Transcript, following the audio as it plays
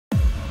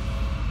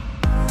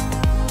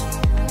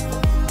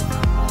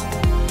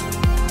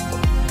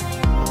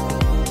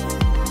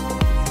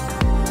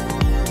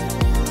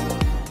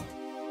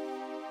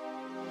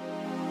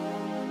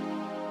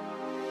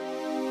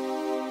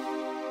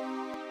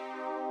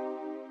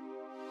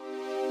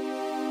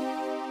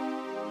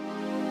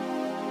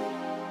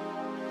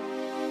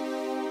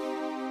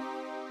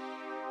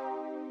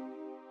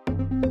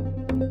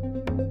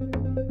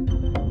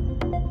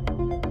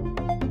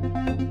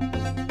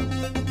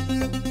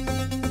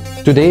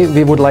Today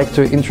we would like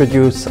to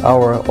introduce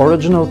our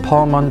original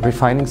Pallmann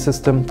refining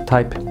system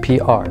type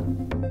PR.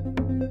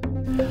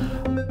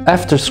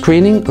 After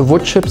screening,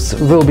 wood chips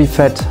will be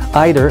fed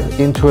either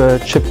into a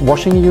chip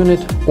washing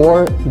unit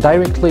or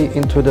directly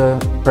into the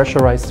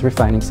pressurized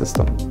refining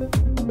system.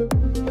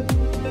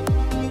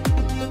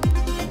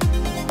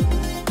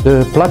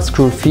 The plug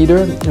screw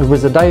feeder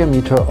with a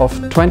diameter of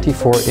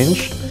 24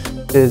 inch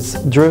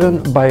is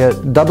driven by a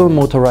double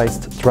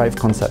motorized drive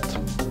concept.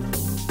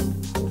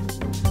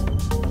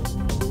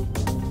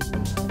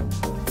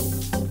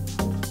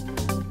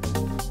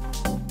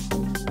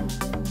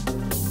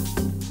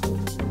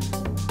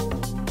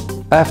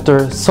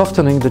 After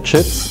softening the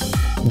chips,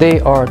 they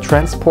are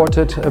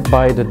transported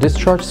by the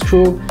discharge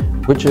screw,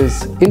 which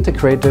is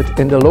integrated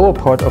in the lower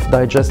part of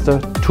digester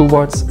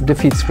towards the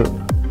feed screw.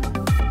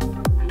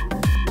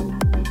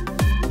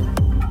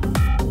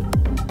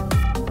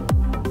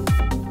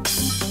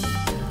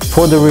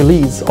 For the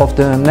release of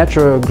the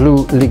natural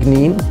glue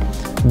lignin,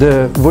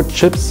 the wood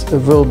chips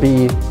will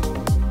be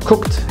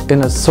cooked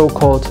in a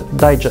so-called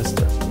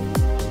digester.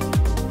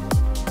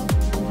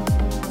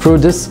 Through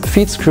this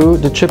feed screw,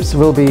 the chips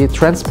will be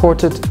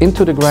transported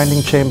into the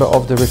grinding chamber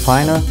of the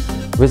refiner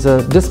with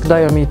a disc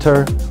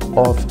diameter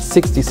of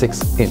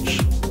 66 inch.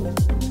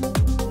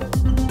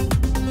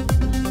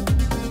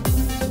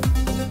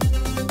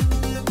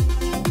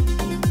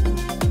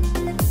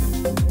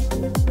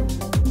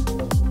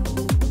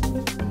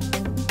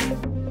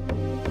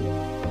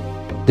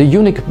 The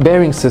unique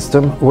bearing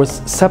system with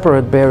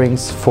separate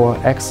bearings for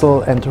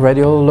axle and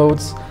radial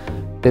loads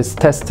is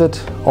tested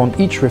on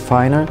each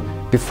refiner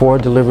before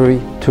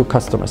delivery to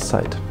customer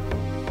site.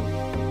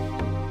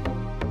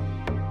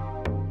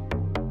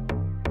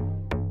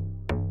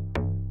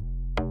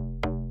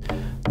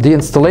 The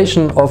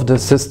installation of the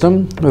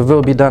system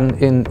will be done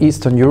in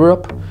Eastern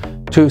Europe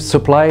to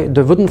supply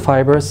the wooden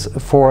fibers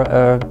for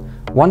a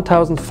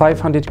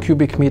 1,500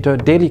 cubic meter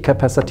daily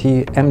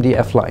capacity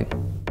MDF line.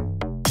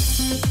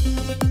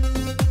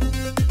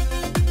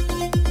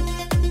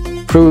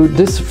 Through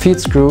this feed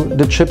screw,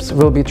 the chips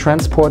will be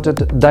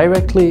transported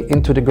directly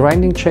into the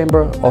grinding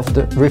chamber of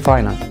the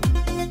refiner.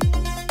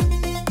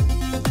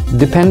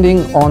 Depending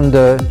on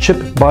the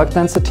chip bulk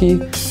density,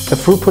 a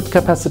throughput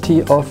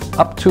capacity of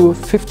up to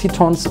 50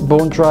 tons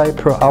bone dry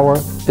per hour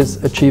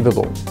is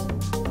achievable.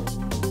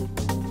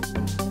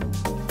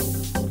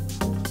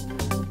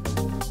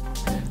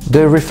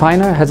 The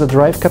refiner has a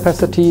drive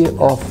capacity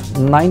of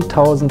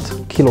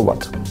 9,000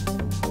 kilowatt.